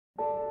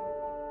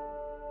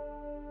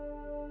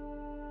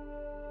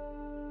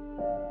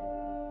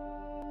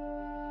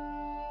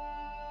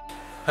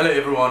Hello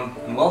everyone,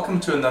 and welcome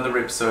to another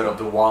episode of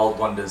the Wild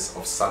Wonders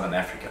of Southern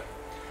Africa.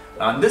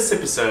 Now in this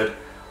episode,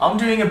 I'm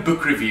doing a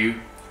book review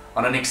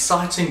on an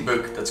exciting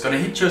book that's going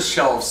to hit your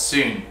shelves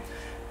soon.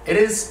 It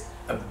is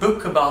a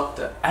book about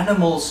the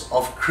animals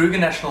of Kruger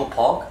National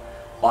Park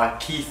by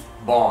Keith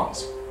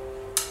Barnes.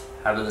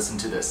 Have a listen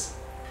to this.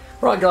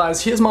 Right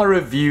guys, here's my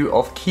review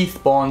of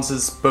Keith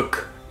Barnes's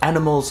book,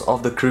 Animals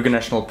of the Kruger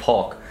National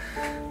Park.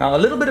 Now a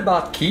little bit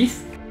about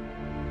Keith.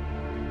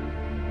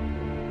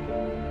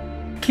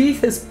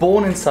 Keith is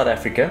born in South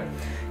Africa.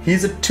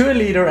 He's a tour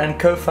leader and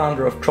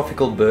co-founder of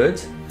Tropical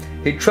Birds.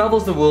 He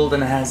travels the world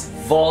and has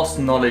vast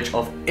knowledge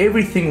of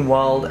everything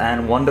wild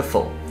and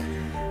wonderful.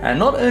 And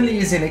not only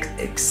is he an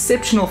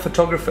exceptional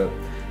photographer,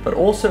 but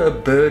also a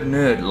bird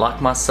nerd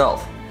like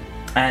myself.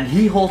 And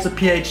he holds a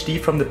PhD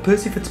from the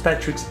Percy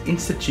Fitzpatrick's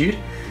Institute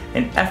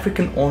in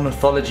African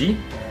Ornithology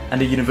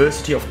and the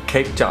University of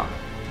Cape Town.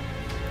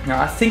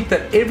 Now I think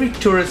that every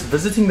tourist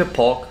visiting the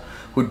park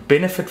would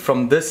benefit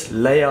from this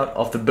layout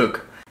of the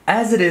book,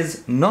 as it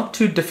is not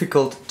too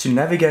difficult to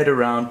navigate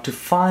around to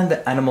find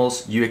the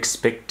animals you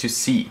expect to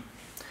see.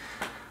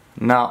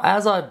 Now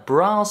as I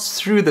browse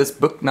through this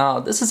book, now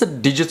this is a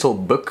digital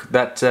book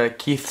that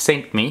Keith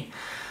sent me,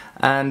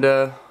 and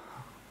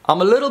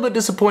I'm a little bit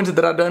disappointed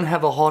that I don't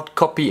have a hard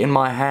copy in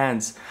my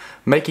hands,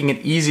 making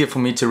it easier for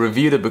me to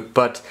review the book,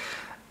 but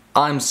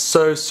I'm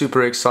so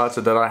super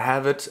excited that I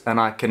have it and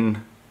I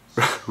can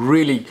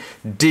really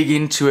dig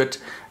into it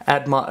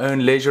at my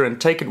own leisure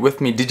and take it with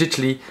me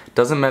digitally.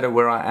 Doesn't matter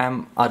where I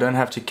am, I don't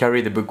have to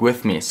carry the book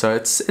with me, so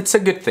it's a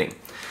good thing.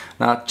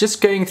 Now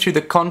just going through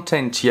the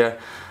content here,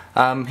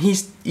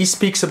 he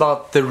speaks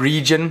about the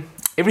region,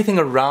 everything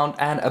around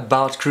and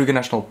about Kruger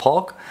National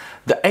Park,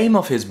 the aim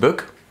of his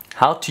book,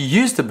 how to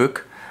use the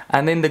book,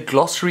 and then the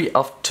glossary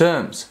of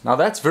terms. Now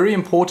that's very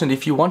important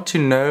if you want to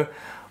know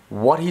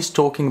what he's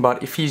talking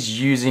about, if he's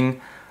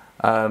using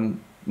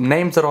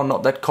names that are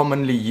not that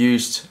commonly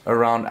used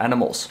around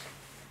animals.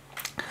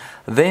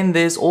 Then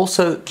there's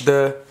also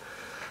the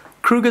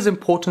Kruger's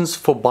importance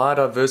for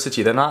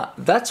biodiversity. Then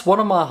that's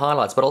one of my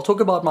highlights, but I'll talk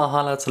about my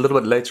highlights a little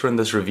bit later in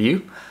this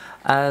review.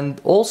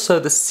 And also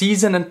the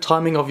season and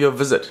timing of your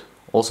visit.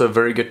 Also a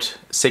very good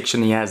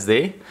section he has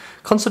there.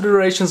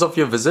 Considerations of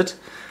your visit.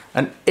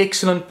 An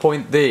excellent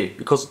point there,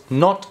 because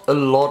not a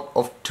lot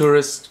of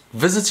tourists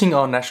visiting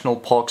our national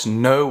parks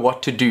know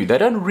what to do. They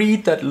don't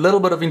read that little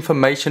bit of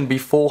information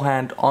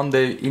beforehand on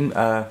that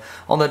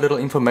little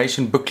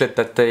information booklet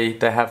that they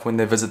have when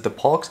they visit the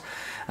parks.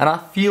 And I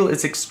feel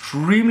it's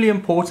extremely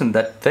important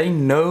that they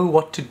know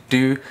what to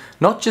do,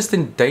 not just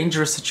in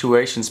dangerous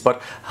situations,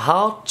 but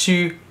how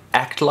to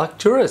act like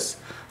tourists.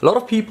 A lot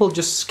of people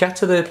just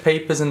scatter their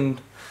papers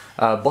and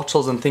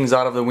bottles and things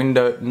out of the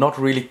window, not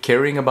really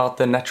caring about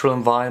the natural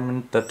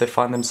environment that they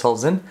find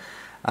themselves in.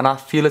 And I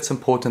feel it's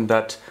important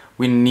that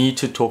we need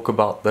to talk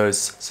about those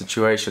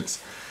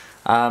situations.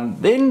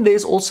 Then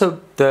there's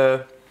also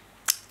the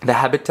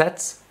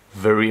habitats,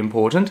 very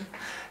important.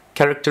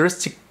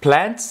 Characteristic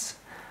plants.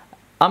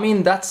 I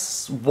mean,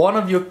 that's one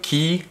of your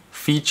key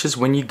features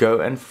when you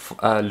go and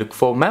look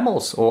for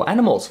mammals or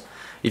animals.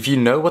 If you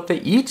know what they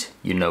eat,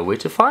 you know where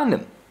to find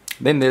them.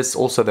 Then there's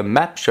also the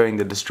map showing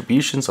the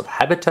distributions of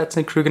habitats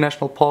in Kruger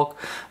National Park,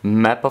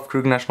 map of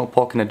Kruger National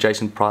Park and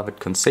adjacent private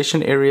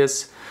concession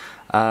areas,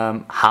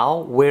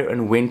 how, where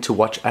and when to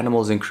watch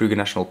animals in Kruger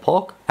National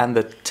Park, and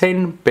the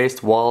 10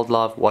 best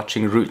wildlife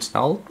watching routes.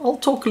 Now I'll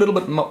talk a little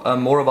bit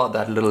more about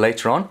that a little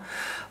later on,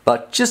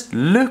 but just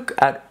look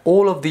at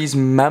all of these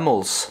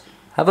mammals.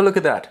 Have a look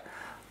at that.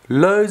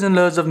 Loads and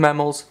loads of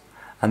mammals,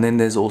 and then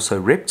there's also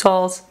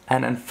reptiles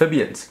and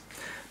amphibians.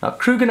 Now,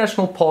 Kruger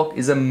National Park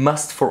is a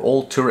must for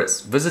all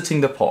tourists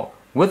visiting the park,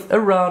 with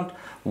around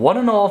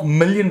 1.5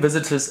 million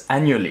visitors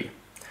annually.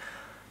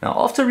 Now,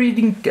 after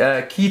reading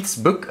Keith's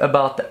book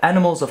about the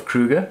animals of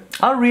Kruger,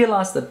 I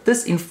realized that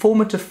this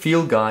informative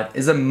field guide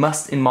is a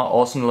must in my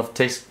arsenal of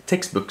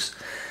textbooks.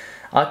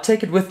 I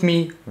take it with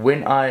me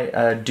when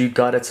I do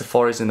guided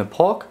safaris in the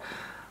park,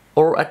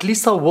 or at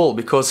least I will,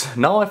 because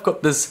now I've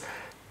got this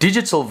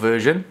digital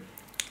version.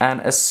 And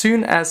as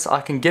soon as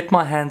I can get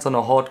my hands on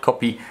a hard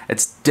copy,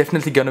 it's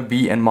definitely going to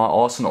be in my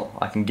arsenal.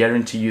 I can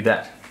guarantee you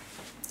that.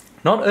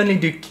 Not only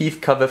do Keith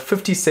cover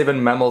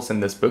 57 mammals in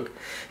this book,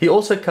 he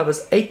also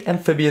covers 8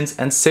 amphibians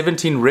and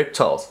 17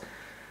 reptiles.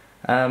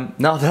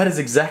 Now that is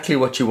exactly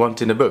what you want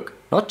in a book.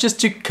 Not just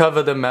to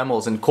cover the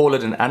mammals and call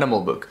it an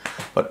animal book,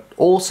 but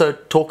also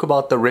talk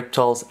about the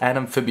reptiles and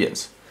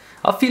amphibians.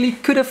 I feel he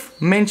could have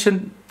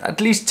mentioned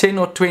at least 10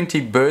 or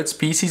 20 bird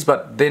species,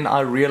 but then I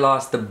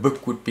realized the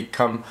book would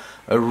become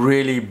a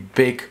really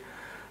big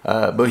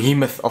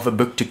behemoth of a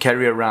book to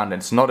carry around.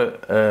 It's not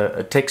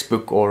a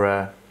textbook or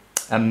a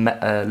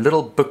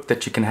little book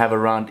that you can have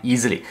around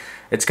easily.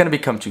 It's going to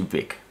become too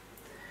big.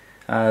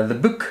 The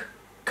book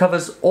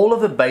covers all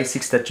of the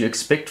basics that you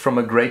expect from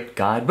a great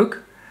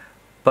guidebook,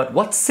 but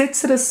what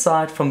sets it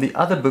aside from the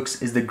other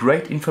books is the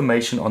great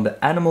information on the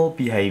animal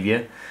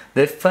behavior,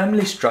 their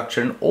family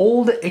structure, and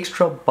all the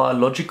extra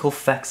biological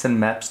facts and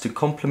maps to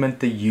complement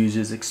the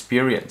user's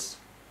experience.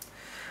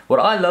 What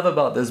I love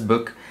about this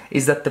book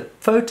is that the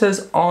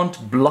photos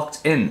aren't blocked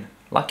in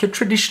like your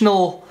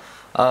traditional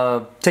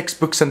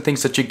textbooks and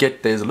things that you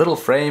get. There's a little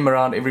frame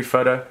around every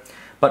photo,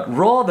 but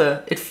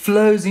rather it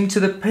flows into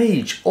the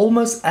page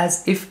almost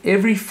as if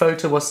every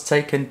photo was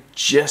taken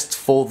just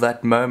for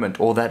that moment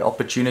or that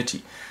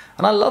opportunity.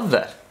 And I love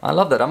that. I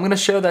love that. I'm going to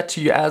show that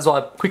to you as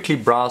I quickly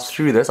browse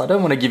through this. I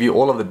don't want to give you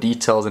all of the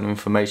details and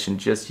information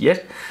just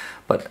yet,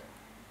 but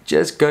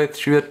just go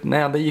through it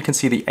now. There you can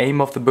see the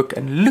aim of the book,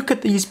 and look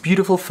at these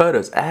beautiful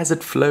photos as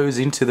it flows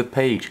into the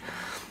page.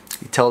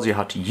 It tells you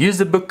how to use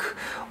the book,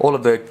 all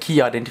of the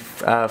key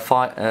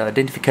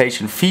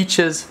identification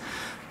features,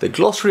 the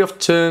glossary of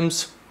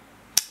terms,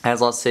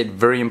 as I said,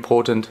 very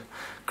important,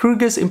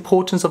 Kruger's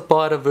importance of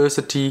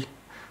biodiversity,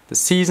 the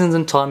seasons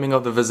and timing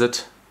of the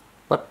visit.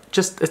 But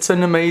just, it's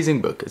an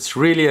amazing book. It's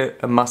really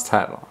a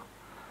must-have.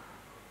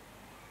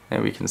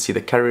 And we can see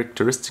the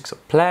characteristics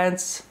of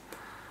plants,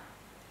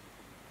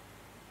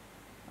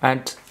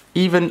 and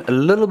even a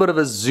little bit of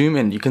a zoom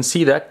in. You can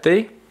see that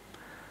there.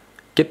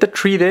 Get the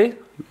tree there,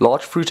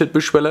 large fruited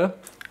bush willow,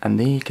 and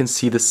then you can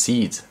see the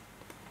seeds.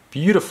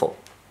 Beautiful.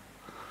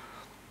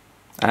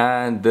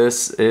 And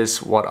this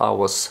is what I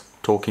was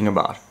talking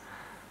about.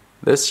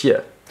 This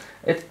here,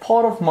 it's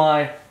part of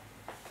my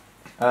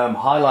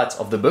highlights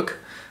of the book.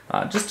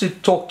 Just to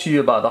talk to you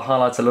about the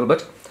highlights a little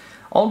bit.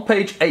 On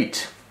page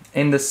 8,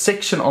 in the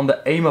section on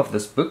the aim of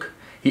this book,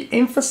 he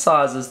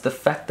emphasizes the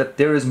fact that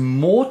there is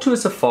more to a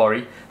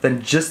safari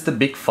than just the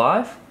big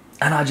five,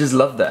 and I just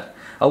love that.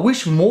 I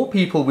wish more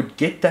people would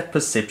get that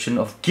perception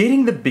of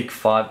getting the big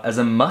five as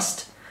a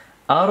must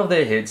out of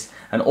their heads,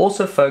 and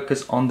also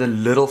focus on the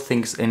little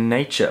things in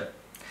nature.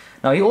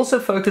 Now he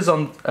also focuses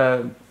on,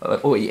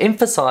 or he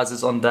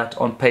emphasizes on that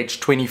on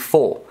page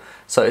 24.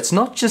 So it's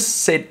not just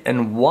said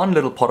in one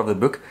little part of the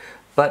book,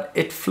 but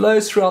it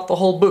flows throughout the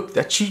whole book,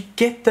 that you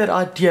get that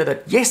idea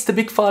that yes, the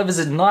big five is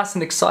a nice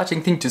and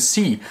exciting thing to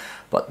see,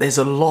 but there's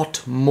a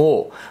lot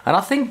more. And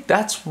I think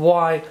that's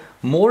why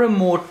more and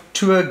more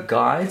tour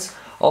guides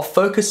are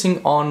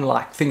focusing on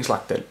like things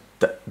like the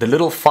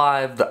little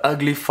five, the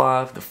ugly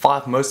five, the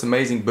 5 most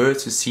amazing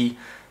birds to see.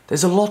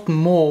 There's a lot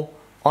more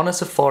on a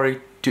safari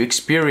to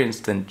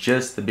experience than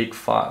just the big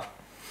five.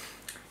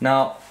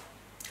 Now,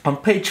 on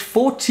page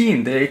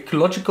 14, the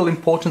ecological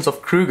importance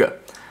of Kruger.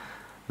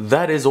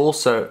 That is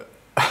also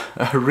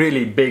a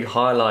really big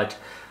highlight.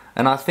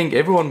 And I think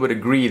everyone would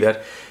agree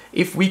that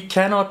if we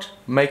cannot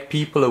make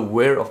people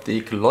aware of the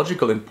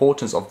ecological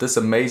importance of this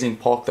amazing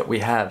park that we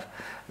have,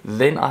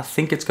 then I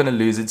think it's going to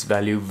lose its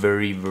value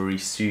very, very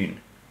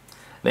soon.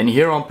 Then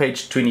here on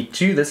page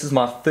 22, this is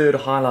my third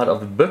highlight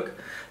of the book,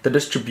 the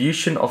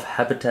distribution of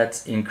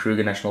habitats in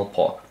Kruger National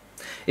Park.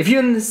 If you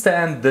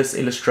understand this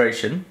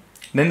illustration,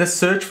 then the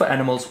search for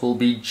animals will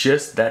be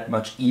just that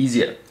much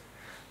easier.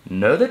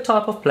 Know the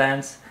type of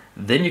plants,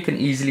 then you can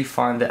easily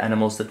find the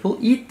animals that will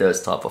eat those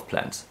type of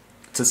plants.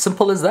 It's as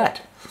simple as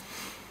that.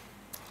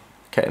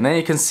 Okay, and then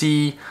you can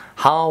see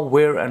how,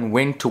 where and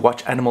when to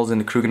watch animals in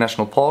the Kruger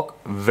National Park.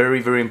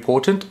 Very, very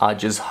important. I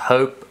just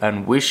hope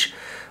and wish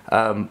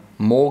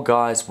more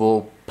guys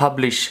will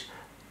publish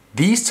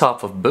these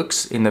type of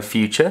books in the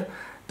future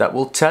that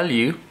will tell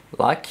you,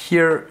 like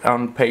here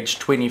on page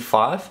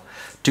 25,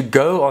 to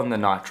go on the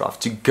night drive,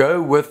 to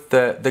go with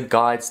the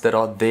guides that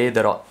are there,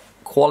 that are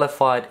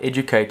qualified,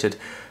 educated,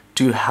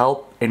 to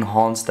help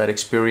enhance that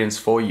experience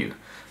for you.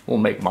 Will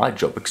make my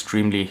job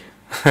extremely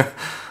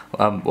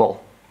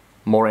well,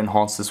 more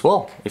enhanced as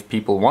well, if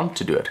people want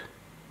to do it.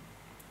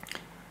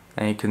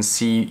 And you can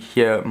see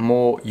here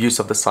more use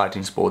of the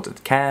sightings boards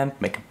at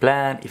camp, make a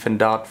plan, if in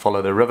doubt,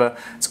 follow the river.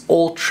 It's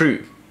all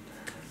true.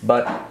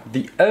 But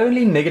the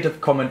only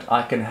negative comment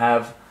I can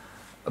have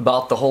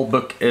about the whole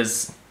book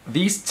is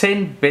these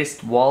 10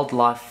 best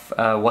wildlife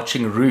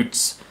watching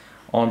routes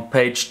on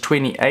page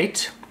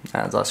 28,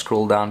 as I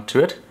scroll down to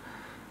it.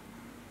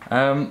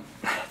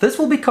 This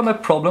will become a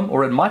problem,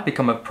 or it might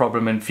become a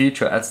problem in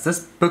future, as this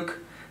book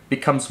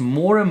becomes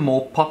more and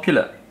more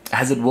popular,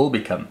 as it will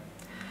become.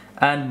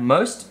 And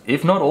most,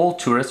 if not all,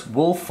 tourists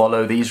will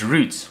follow these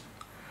routes.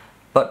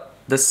 But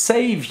the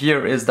save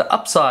here is, the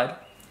upside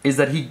is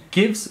that he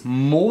gives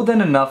more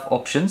than enough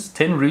options,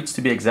 10 routes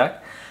to be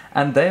exact,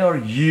 and they are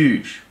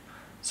huge.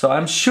 So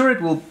I'm sure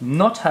it will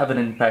not have an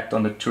impact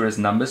on the tourist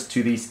numbers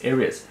to these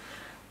areas.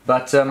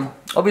 But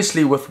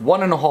obviously with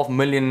 1.5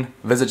 million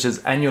visitors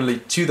annually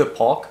to the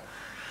park,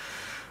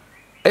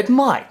 it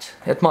might.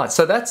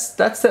 So that's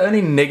the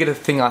only negative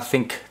thing I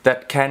think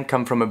that can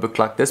come from a book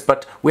like this.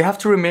 But we have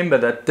to remember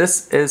that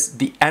this is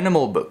the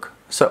animal book.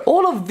 So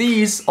all of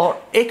these are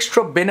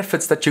extra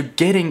benefits that you're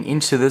getting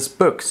into this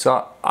book.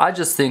 So I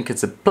just think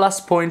it's a plus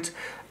point.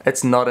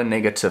 It's not a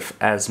negative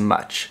as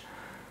much.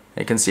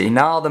 You can see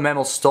now the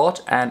mammals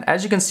start, and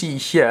as you can see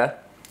here,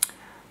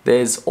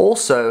 there's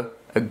also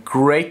a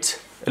great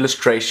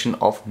illustration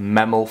of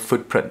mammal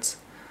footprints.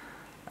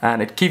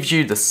 And it gives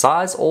you the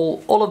size,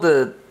 all of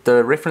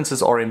the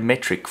references are in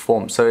metric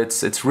form. So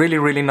it's really,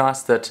 really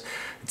nice that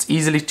it's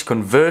easily to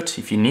convert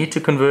if you need to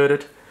convert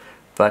it.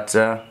 But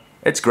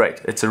It's great.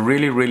 It's a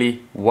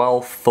really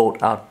well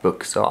thought out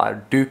book, so I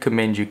do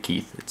commend you,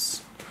 Keith.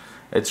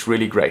 It's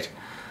really great.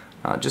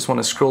 I just want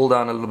to scroll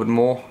down a little bit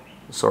more.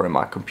 Sorry,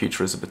 my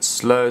computer is a bit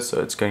slow,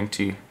 so it's going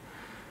to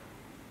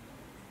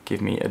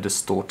give me a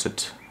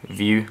distorted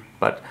view,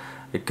 but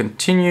it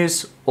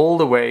continues all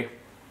the way.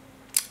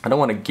 I don't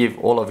want to give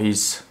all of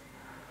his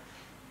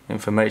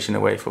information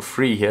away for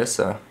free here,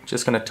 so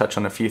just going to touch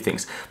on a few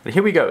things. But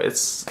here we go.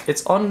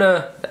 It's on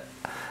the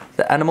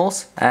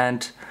animals,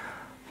 and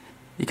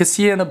you can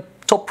see in the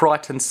top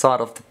right hand side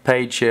of the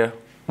page here,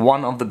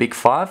 one of the big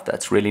five.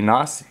 That's really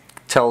nice. It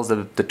tells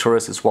the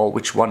tourists as well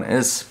which one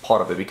is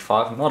part of the big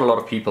five. Not a lot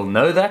of people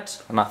know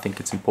that, and I think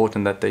it's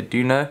important that they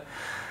do know.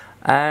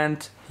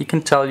 And he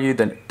can tell you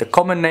the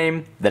common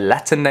name, the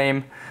Latin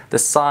name, the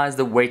size,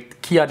 the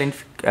weight, key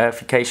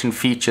identification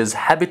features,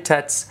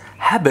 habitats,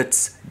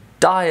 habits,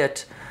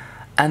 diet,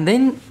 and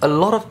then a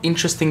lot of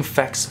interesting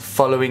facts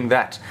following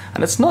that.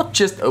 And it's not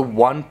just a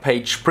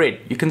one-page spread.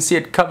 You can see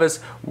it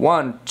covers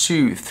 1,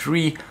 2,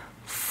 3,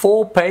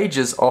 4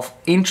 pages of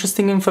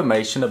interesting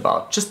information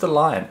about just the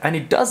lion. And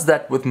it does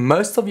that with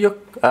most of your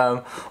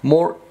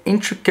more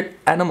intricate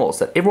animals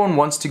that everyone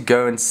wants to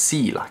go and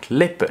see, like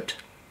leopard.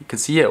 You can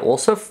see here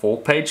also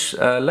 4-page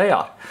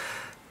layout.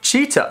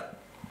 Cheetah,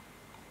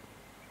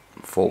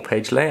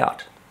 4-page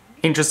layout.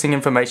 Interesting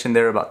information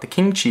there about the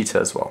king cheetah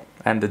as well,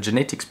 and the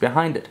genetics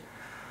behind it.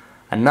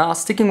 And now,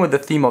 sticking with the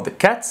theme of the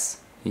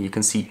cats, you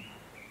can see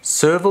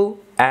serval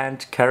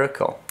and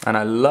caracal. And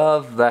I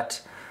love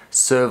that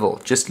serval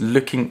just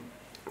looking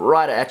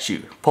right at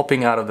you,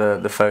 popping out of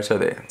the photo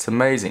there. It's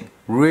amazing.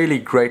 Really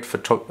great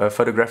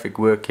photographic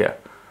work here.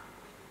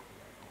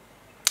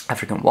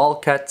 African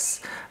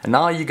wildcats. And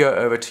now you go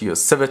over to your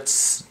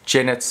civets,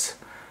 genets.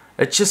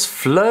 It just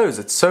flows.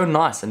 It's so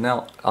nice. And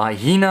now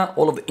hyena,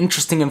 all of the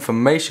interesting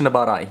information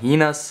about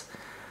hyenas.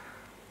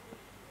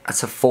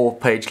 That's a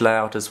 4-page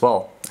layout as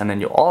well. And then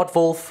your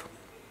aardwolf.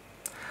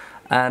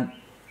 And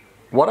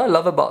what I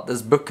love about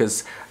this book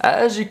is,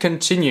 as you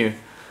continue,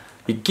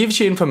 it gives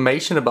you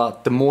information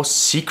about the more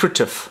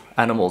secretive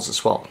animals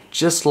as well,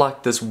 just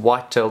like this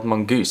white-tailed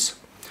mongoose.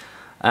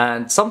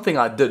 And something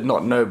I did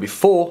not know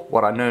before,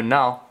 what I know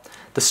now,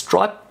 the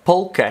striped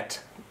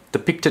polecat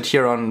depicted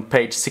here on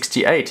page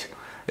 68,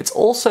 it's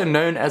also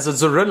known as a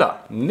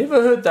zorilla.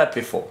 Never heard that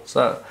before.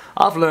 So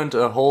I've learned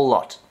a whole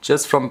lot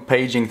just from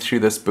paging through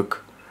this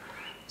book.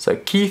 So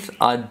Keith,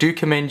 I do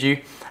commend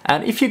you.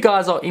 And if you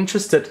guys are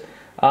interested,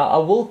 I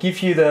will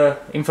give you the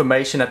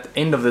information at the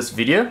end of this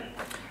video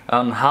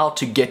on how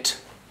to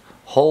get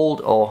hold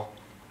or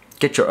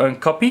get your own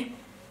copy.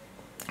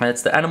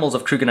 It's The Animals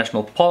of Kruger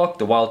National Park,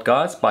 The Wild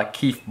Guides by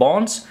Keith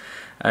Barnes.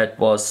 It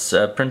was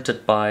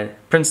printed by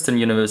Princeton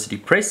University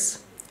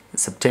Press in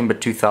September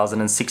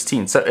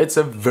 2016. So it's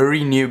a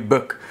very new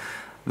book.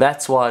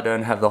 That's why I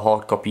don't have the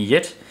hard copy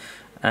yet,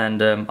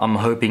 and I'm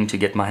hoping to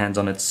get my hands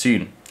on it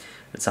soon.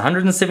 It's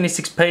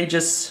 176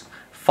 pages,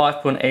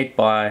 5.8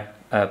 by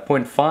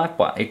 0.5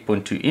 by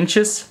 8.2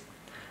 inches.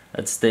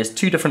 There's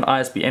 2 different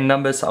ISBN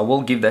numbers. I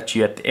will give that to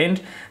you at the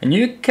end, and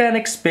you can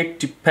expect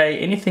to pay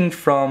anything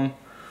from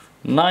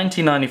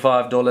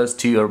 $95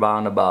 to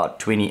around about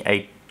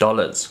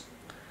 $28.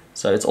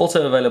 So it's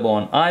also available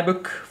on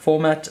iBook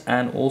format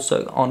and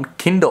also on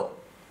Kindle.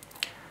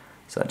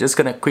 So I'm just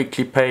going to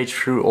quickly page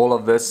through all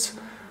of this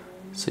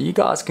so you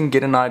guys can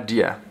get an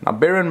idea. Now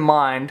bear in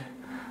mind,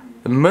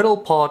 the middle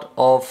part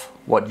of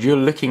what you're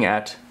looking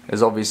at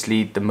is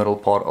obviously the middle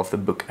part of the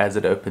book as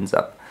it opens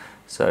up.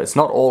 So it's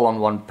not all on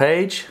one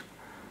page.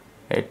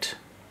 It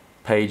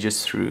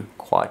pages through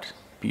quite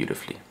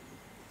beautifully.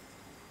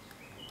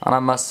 And I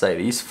must say,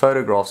 these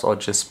photographs are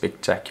just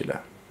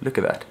spectacular. Look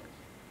at that.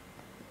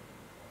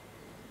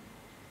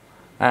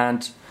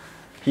 And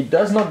he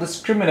does not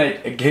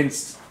discriminate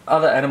against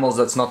other animals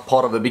that's not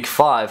part of the big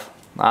five.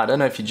 I don't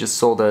know if you just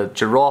saw the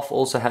giraffe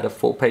also had a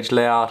 4-page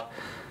layout.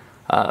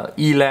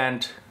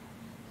 Eland,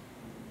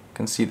 you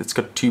can see that's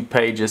got 2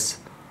 pages.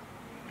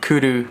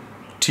 Kudu,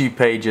 2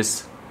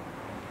 pages.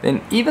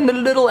 Then even the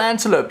little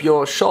antelope,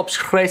 your Sharps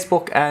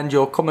Grijsbok and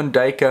your common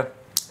duiker,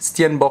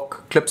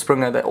 Steenbok,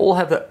 Klipspringer, they all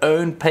have their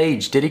own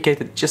page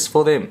dedicated just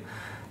for them.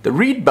 The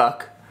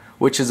reedbuck,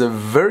 which is a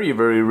very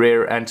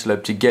rare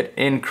antelope to get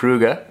in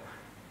Kruger,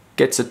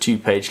 gets a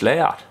 2-page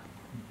layout.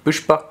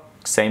 Bushbuck,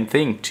 same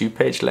thing,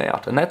 2-page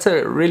layout. And that's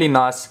a really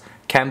nice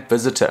camp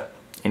visitor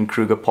in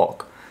Kruger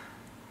Park.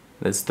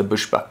 There's the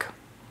bushbuck.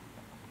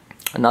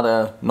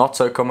 Another not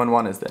so common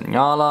one is the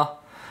nyala.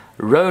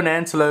 Roan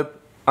antelope,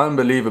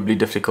 unbelievably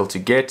difficult to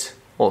get,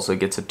 also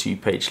gets a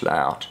 2-page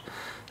layout.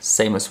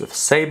 Same as with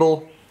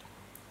sable.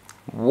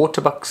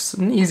 Waterbuck's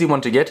an easy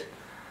one to get,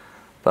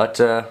 but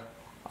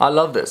I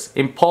love this.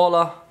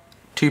 Impala,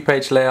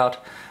 2-page layout,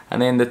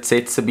 and then the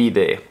Tsetse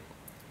there.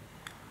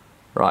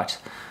 Right,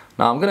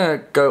 now I'm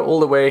gonna go all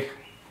the way,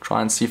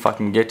 try and see if I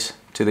can get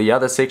to the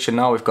other section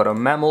now. We've got our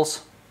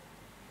mammals.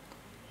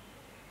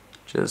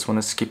 Just want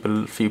to skip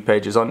a few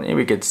pages on. Here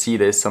we can see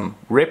there's some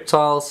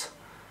reptiles.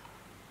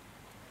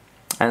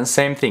 And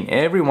same thing,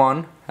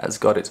 everyone has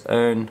got its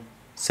own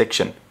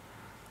section.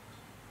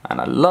 And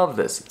I love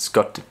this. It's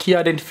got the key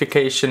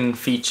identification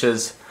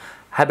features,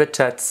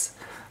 habitats,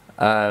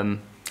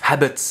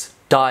 habits,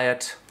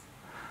 diet,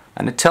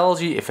 and it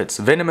tells you if it's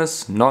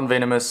venomous,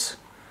 non-venomous,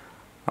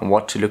 and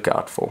what to look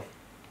out for.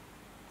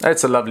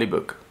 It's a lovely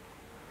book.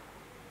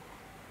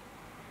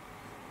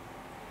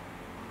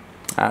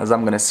 As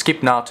I'm going to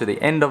skip now to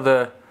the end of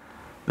the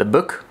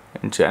book,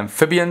 into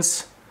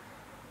amphibians.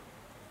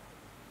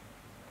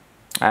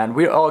 And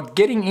we are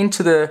getting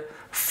into the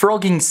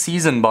frogging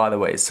season, by the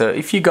way. So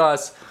if you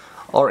guys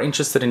are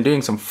interested in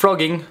doing some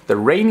frogging, the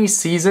rainy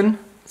season,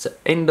 it's the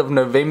end of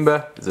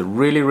November, is a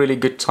really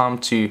good time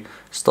to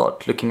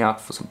start looking out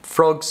for some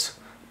frogs,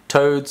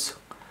 toads.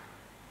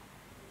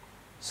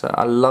 So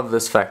I love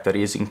this fact that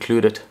he has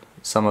included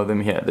some of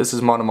them here. This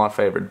is one of my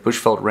favorite,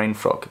 bushveld rain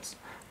frog.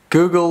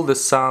 Google the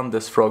sound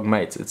this frog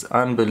makes. It's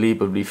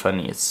unbelievably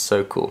funny. It's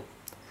so cool.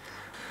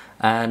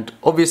 And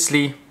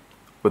obviously,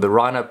 with the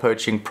rhino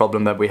poaching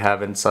problem that we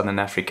have in southern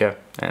Africa,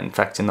 and in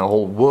fact in the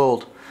whole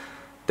world,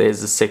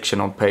 there's a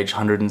section on page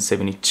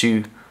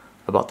 172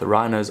 about the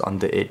rhinos on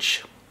the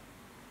edge.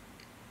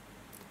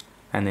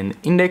 And then the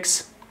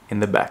index in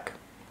the back.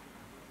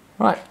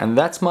 Right, and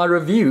that's my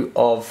review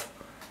of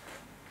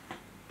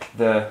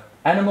the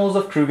Animals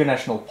of Kruger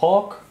National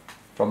Park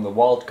from the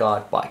Wild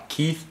Guide by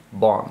Keith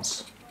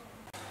Barnes.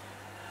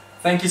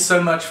 Thank you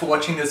so much for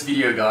watching this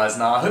video, guys.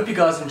 Now I hope you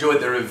guys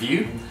enjoyed the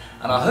review,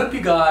 and I hope you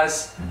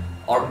guys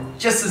are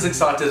just as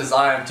excited as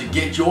I am to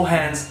get your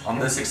hands on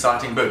this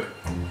exciting book.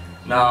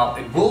 Now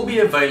it will be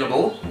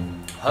available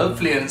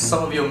hopefully in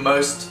some of your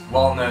most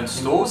well-known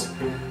stores,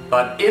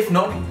 but if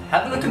not,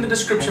 have a look in the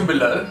description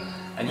below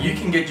and you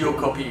can get your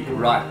copy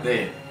right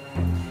there.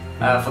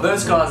 For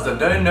those guys that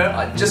don't know,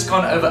 I've just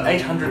gone over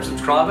 800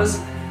 subscribers.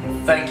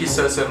 Thank you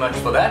so much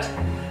for that.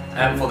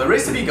 And for the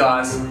rest of you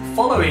guys,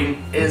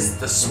 following is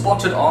the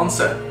spotted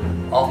answer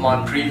of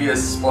my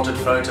previous spotted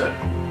photo.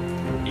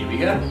 Here we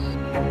go.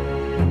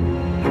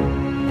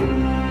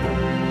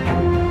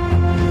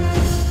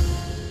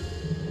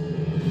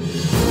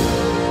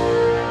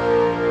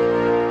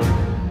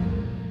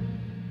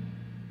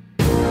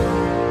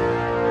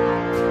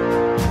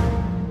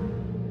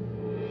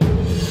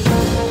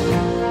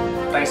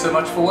 Thanks so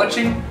much for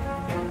watching.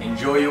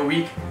 Enjoy your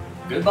week.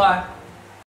 Goodbye.